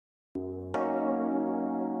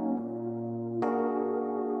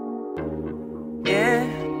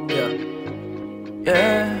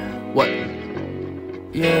What?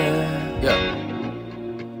 Yeah.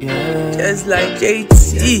 Just like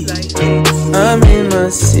JT, I'm in my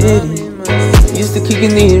city. Used to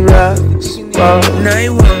kicking these rocks. Now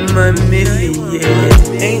you want my million.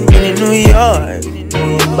 Ain't been in New York.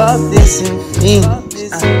 Bought this in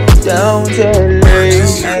Phoenix. Down to LA.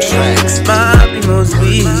 My most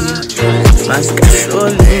weed. My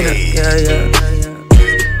gasolina. Yeah.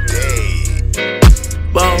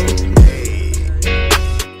 Boom.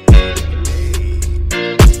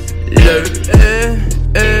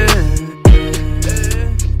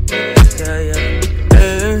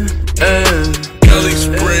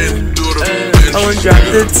 I won't drop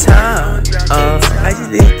the top. I just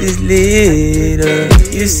lift this lid up.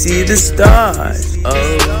 You see the stars.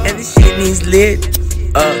 And the shit needs lit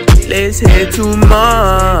up. Let's head to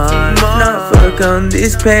Mars. Not fuck on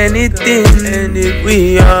this planet then. And if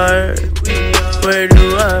we are, where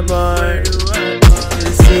do I park?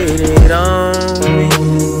 Just sit it on me.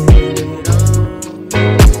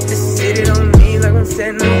 Just sit it on me like I'm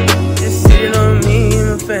setting up. Just sit it on me,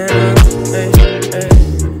 I'm a fan. Hey.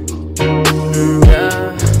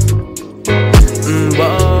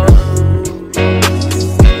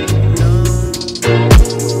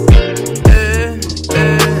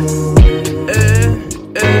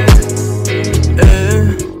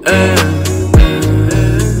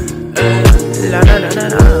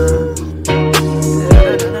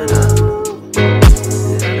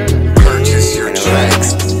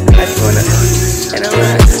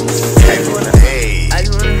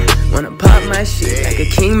 Shit like a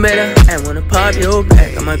king better, I wanna pop your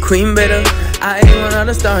back, I'm a queen better. I want all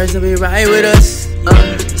the stars to be right with us.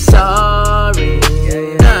 Sorry,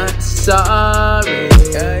 not sorry.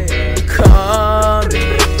 Call me,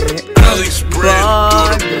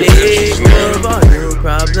 I'm big volume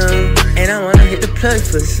problem, and I wanna hit the plug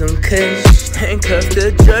for some kush. Handcuff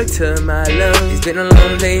the drug to my lungs. It's been a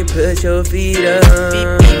long day, put your feet up.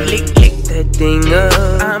 Lick that thing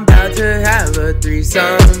up. I'm about to have a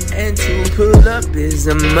threesome, and to pull up is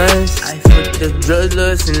a must. I fuck the drug,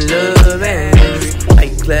 lust, and love, and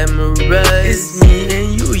like glamorous. It's me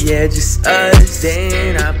and you, yeah, just us.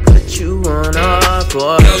 Then I put you on off,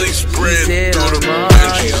 or you sit on my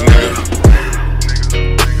yeah.